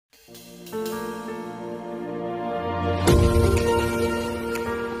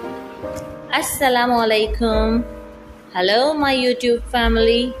Assalamu alaikum. Hello, my YouTube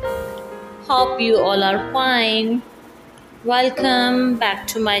family. Hope you all are fine. Welcome back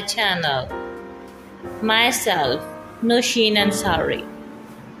to my channel. Myself, Nosheen Ansari.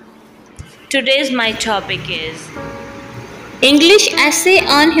 Today's my topic is English essay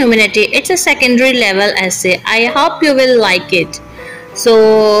on humanity. It's a secondary level essay. I hope you will like it. So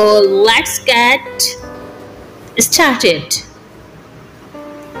let's get started.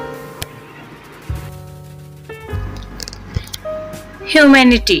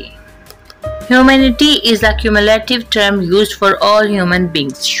 Humanity. Humanity is a cumulative term used for all human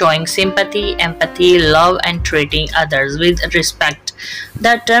beings, showing sympathy, empathy, love, and treating others with respect.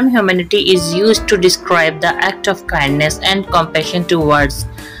 The term humanity is used to describe the act of kindness and compassion towards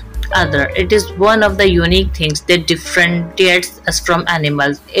others. It is one of the unique things that differentiates us from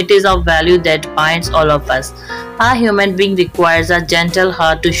animals. It is a value that binds all of us. A human being requires a gentle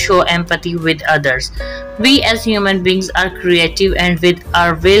heart to show empathy with others. We as human beings are creative, and with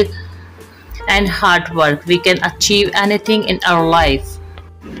our will and hard work, we can achieve anything in our life.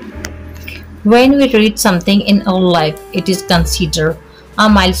 When we reach something in our life, it is considered a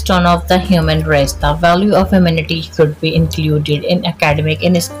milestone of the human race. The value of humanity should be included in academic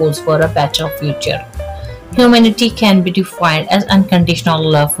in schools for a better future. Humanity can be defined as unconditional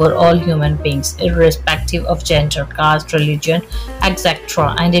love for all human beings, irrespective of gender, caste, religion,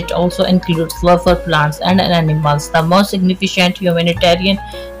 etc. And it also includes love for plants and animals. The most significant humanitarian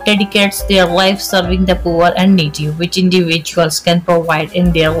dedicates their life serving the poor and needy, which individuals can provide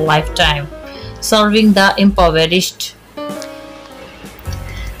in their lifetime. Serving the impoverished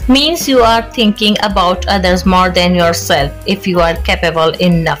means you are thinking about others more than yourself. If you are capable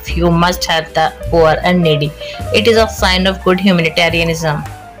enough, you must help the poor and needy. It is a sign of good humanitarianism.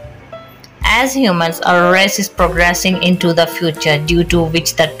 As humans, our race is progressing into the future, due to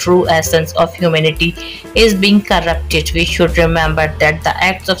which the true essence of humanity is being corrupted. We should remember that the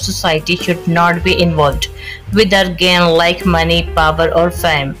acts of society should not be involved with our gain like money, power, or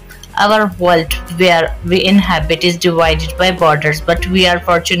fame. Our world where we inhabit is divided by borders, but we are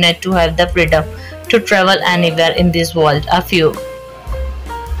fortunate to have the freedom to travel anywhere in this world. A few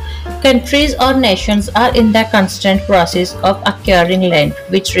countries or nations are in the constant process of acquiring land,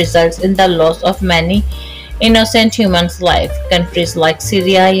 which results in the loss of many innocent humans' lives. Countries like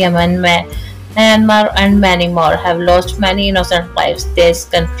Syria, Yemen, Myanmar, and many more have lost many innocent lives. These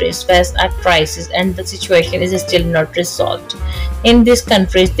countries face a crisis, and the situation is still not resolved. In these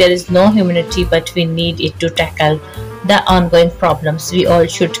countries, there is no humanity, but we need it to tackle the ongoing problems. We all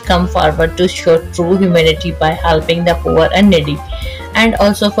should come forward to show true humanity by helping the poor and needy, and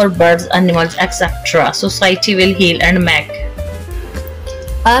also for birds, animals, etc. Society will heal and make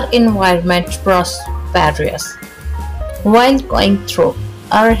our environment prosperous. While going through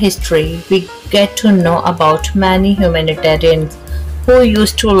our history, we get to know about many humanitarians who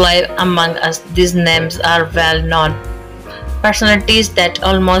used to live among us. These names are well known personalities that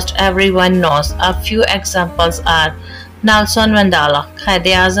almost everyone knows. A few examples are Nelson Mandela,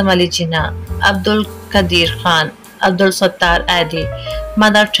 Quaid-e-Azam Ali Jinnah, Abdul Qadir Khan, Abdul Sattar Adi,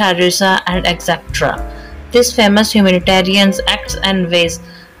 Mother Teresa, and etc. These famous humanitarians' acts and ways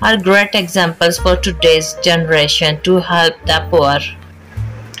are great examples for today's generation to help the poor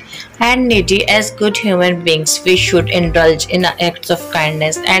and needy. As good human beings, we should indulge in acts of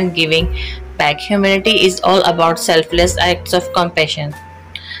kindness and giving back. Humanity is all about selfless acts of compassion.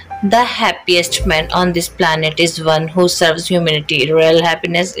 The happiest man on this planet is one who serves humanity. Real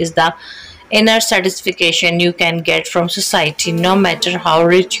happiness is the inner satisfaction you can get from society. No matter how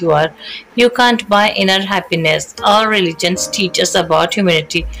rich you are, you can't buy inner happiness. All religions teach us about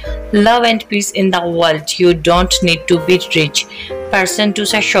humanity, love, and peace in the world. You don't need to be rich person to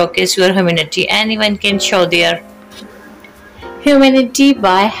showcase your humanity. Anyone can show their humanity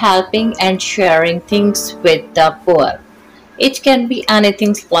by helping and sharing things with the poor. It can be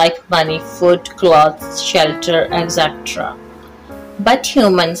anything like money, food, clothes, shelter, etc. But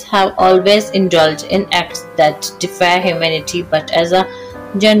humans have always indulged in acts that defy humanity. But as a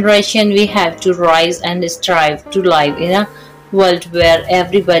generation, we have to rise and strive to live in a world where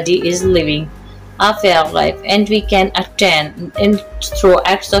everybody is living a fair life, and we can attain it through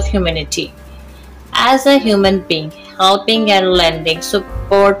acts of humanity. As a human being, helping and lending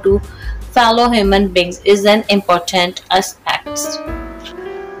support to fellow human beings is an important aspect.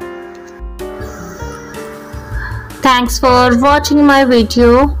 Thanks for watching my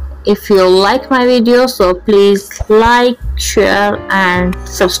video. If you like my video, so please like, share, and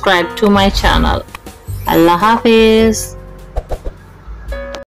subscribe to my channel. Allah Hafiz.